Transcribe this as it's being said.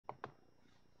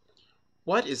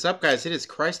What is up, guys? It is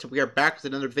Christ. We are back with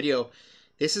another video.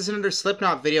 This is another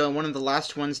Slipknot video and one of the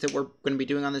last ones that we're going to be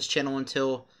doing on this channel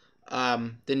until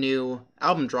the new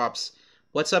album drops.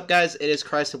 What's up, guys? It is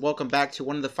Christ and welcome back to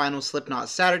one of the final Slipknot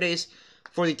Saturdays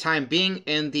for the time being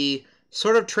and the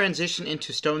sort of transition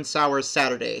into Stone Sour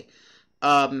Saturday.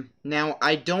 Now,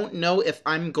 I don't know if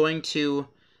I'm going to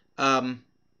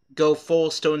go full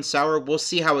Stone Sour. We'll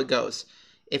see how it goes.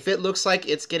 If it looks like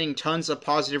it's getting tons of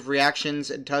positive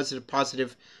reactions and tons of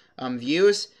positive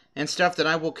views and stuff, then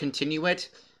I will continue it.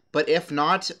 But if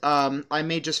not, I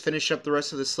may just finish up the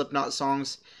rest of the Slipknot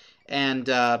songs and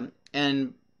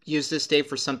use this day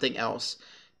for something else.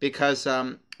 Because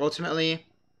ultimately,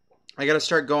 I got to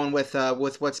start going with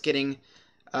what's getting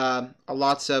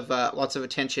lots of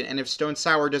attention. And if Stone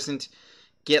Sour doesn't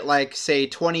get like say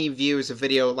 20 views a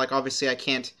video, like obviously I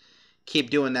can't keep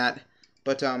doing that.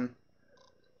 But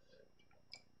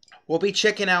we'll be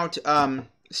checking out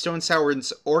Stone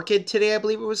Sour's Orchid today, I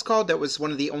believe it was called. That was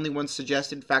one of the only ones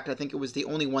suggested. In fact, I think it was the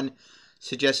only one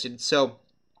suggested. So,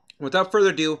 without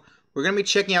further ado, we're going to be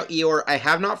checking out Eeyore. I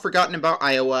have not forgotten about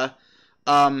Iowa.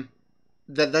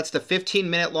 That's the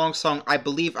 15-minute long song. I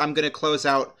believe I'm going to close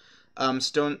out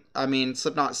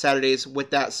Slipknot Saturdays with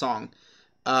that song.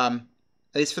 At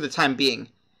least for the time being.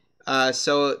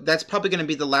 So, that's probably going to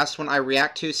be the last one I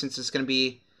react to, since it's going to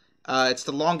be it's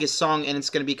the longest song, and it's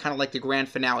going to be kind of like the grand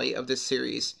finale of this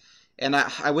series. And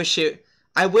I wish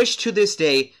to this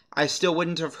day I still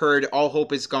wouldn't have heard All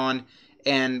Hope Is Gone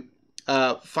and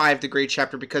 5 The Great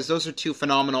Chapter, because those are two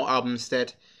phenomenal albums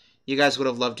that you guys would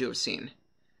have loved to have seen.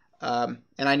 And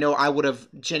I know I would have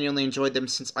genuinely enjoyed them,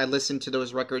 since I listened to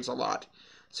those records a lot.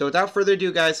 So without further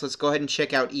ado, guys, let's go ahead and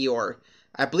check out Eeyore.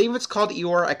 I believe it's called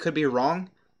Eeyore. I could be wrong.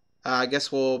 I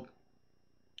guess I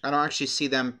don't actually see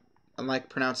them like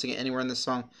pronouncing it anywhere in this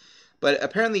song. But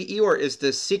apparently Eeyore is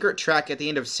the secret track at the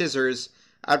end of Scissors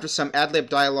after some ad-lib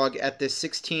dialogue at the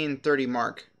 1630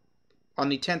 mark. On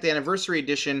the 10th anniversary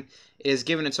edition, it is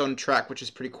given its own track, which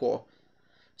is pretty cool.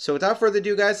 So without further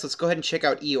ado, guys, let's go ahead and check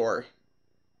out Eeyore.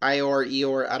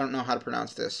 Eeyore, I don't know how to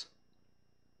pronounce this.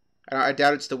 I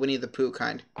doubt it's the Winnie the Pooh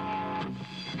kind.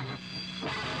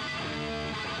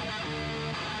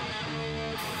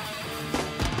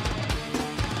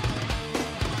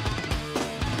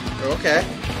 Okay.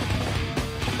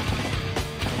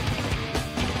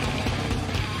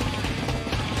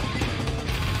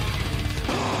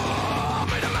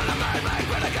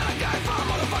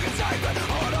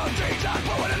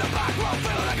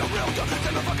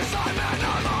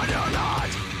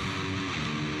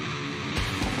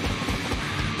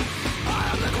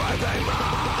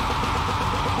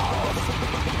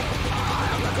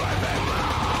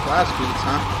 Blast beats,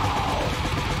 huh?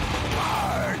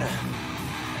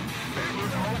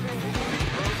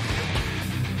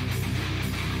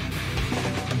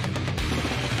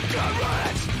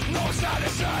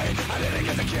 I didn't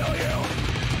get to kill you.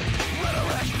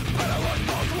 Rhetoric, better look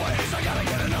both ways. I gotta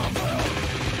get enough through.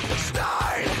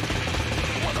 Stein!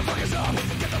 What the fuck is up?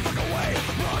 Get the fuck away.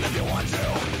 Run if you want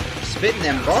to. Spitting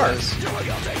them bars. You're a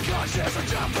guilty conscience or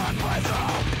jump on my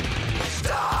throat.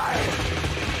 Stein!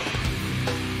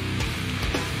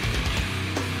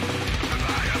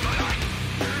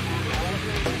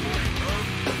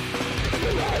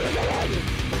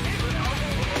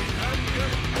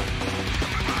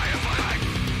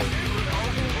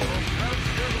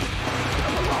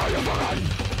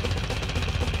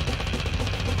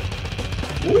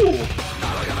 Ooh, a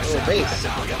little bass.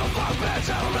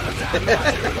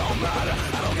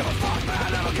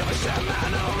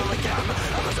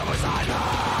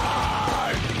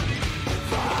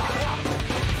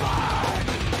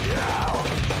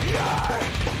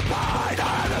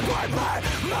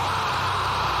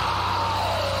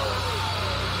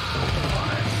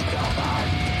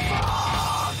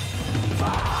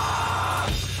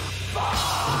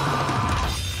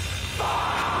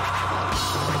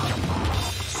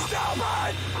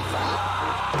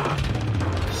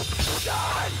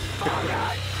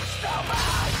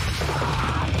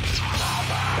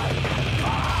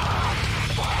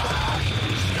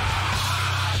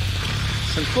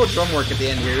 Some cool drum work at the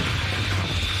end here.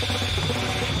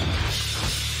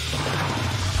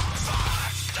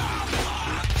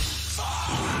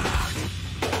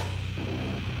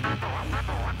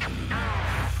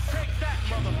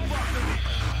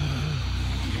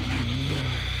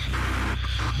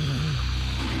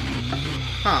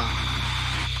 Huh.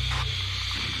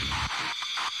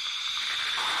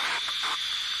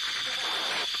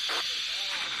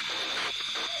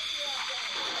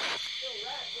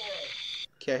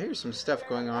 Okay, here's some stuff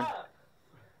going on.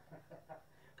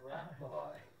 Rat boy.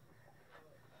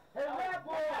 Hey, rat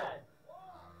boy!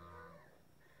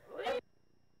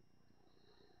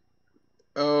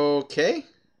 Okay.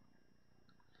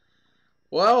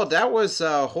 Well, that was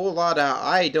a whole lot of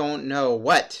I don't know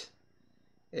what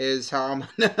is how I'm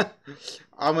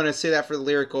gonna say that for the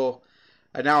lyrical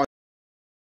analysis.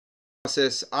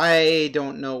 I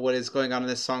don't know what is going on in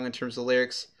this song in terms of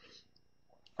lyrics.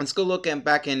 Let's go look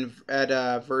back in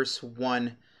at verse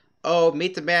 1. Oh,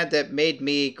 meet the man that made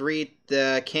me, greet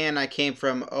the can I came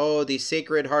from. Oh, the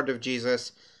sacred heart of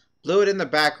Jesus. Blew it in the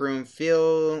back room,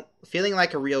 feeling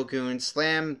like a real goon.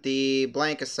 Slam the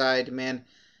blank aside, man.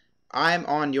 I'm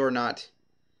on, you're not.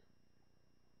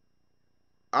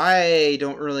 I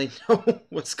don't really know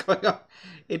what's going on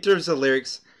in terms of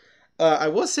lyrics. I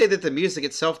will say that the music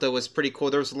itself, though, was pretty cool.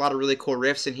 There was a lot of really cool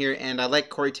riffs in here, and I like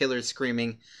Corey Taylor's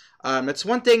screaming. It's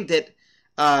one thing that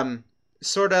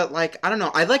sort of like, I don't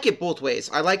know, I like it both ways.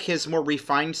 I like his more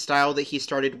refined style that he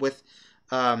started with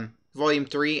Volume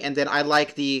 3, and then I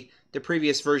like the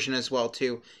previous version as well,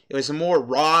 too. It was a more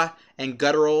raw and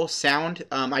guttural sound.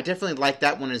 I definitely like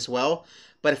that one as well.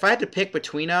 But if I had to pick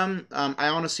between them, I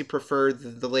honestly prefer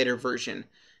the later version,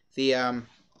 the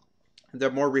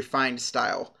more refined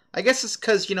style. I guess it's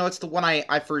because, you know, it's the one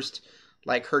I first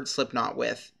like heard Slipknot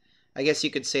with. I guess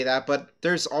you could say that, but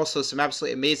there's also some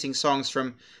absolutely amazing songs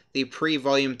from the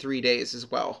pre-Volume 3 days as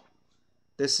well.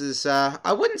 This is,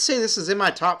 I wouldn't say this is in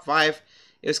my top 5.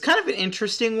 It was kind of an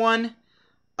interesting one,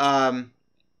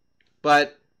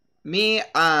 but me,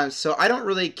 so I don't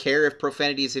really care if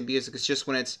profanity is in music. It's just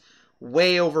when it's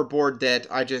way overboard that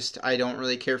I don't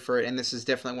really care for it, and this is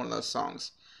definitely one of those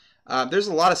songs. There's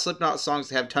a lot of Slipknot songs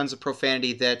that have tons of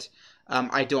profanity that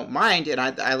I don't mind, and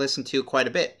I listen to quite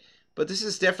a bit. But this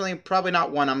is definitely probably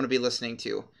not one I'm going to be listening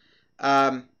to.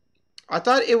 I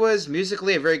thought it was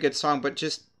musically a very good song, but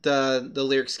just the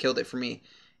lyrics killed it for me.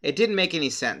 It didn't make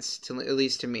any sense, at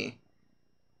least to me.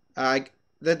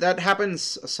 That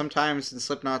happens sometimes in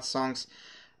Slipknot songs.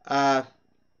 But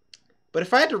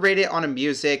if I had to rate it on a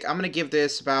music, I'm going to give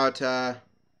this about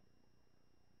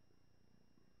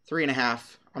 3.5.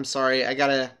 I'm sorry, I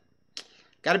gotta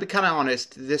be kind of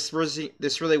honest. This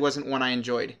really wasn't one I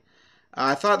enjoyed.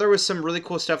 I thought there was some really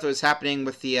cool stuff that was happening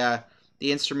with the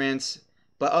instruments,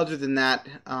 but other than that,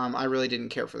 I really didn't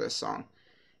care for this song.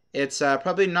 It's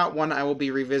probably not one I will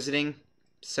be revisiting,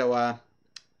 so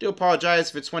do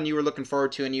apologize if it's one you were looking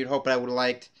forward to and you'd hope I would have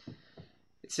liked.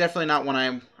 It's definitely not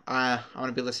one I want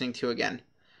to be listening to again.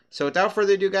 So without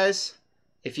further ado, guys,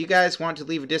 if you guys want to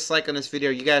leave a dislike on this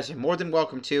video, you guys are more than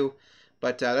welcome to.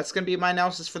 But that's going to be my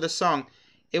analysis for this song.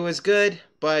 It was good,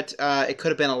 but it could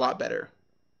have been a lot better.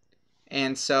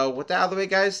 And so, with that out of the way,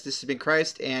 guys, this has been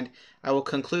Christ, and I will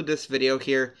conclude this video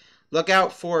here. Look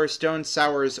out for Stone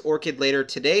Sour's Orchid later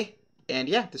today. And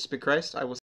yeah, this has been Christ. I will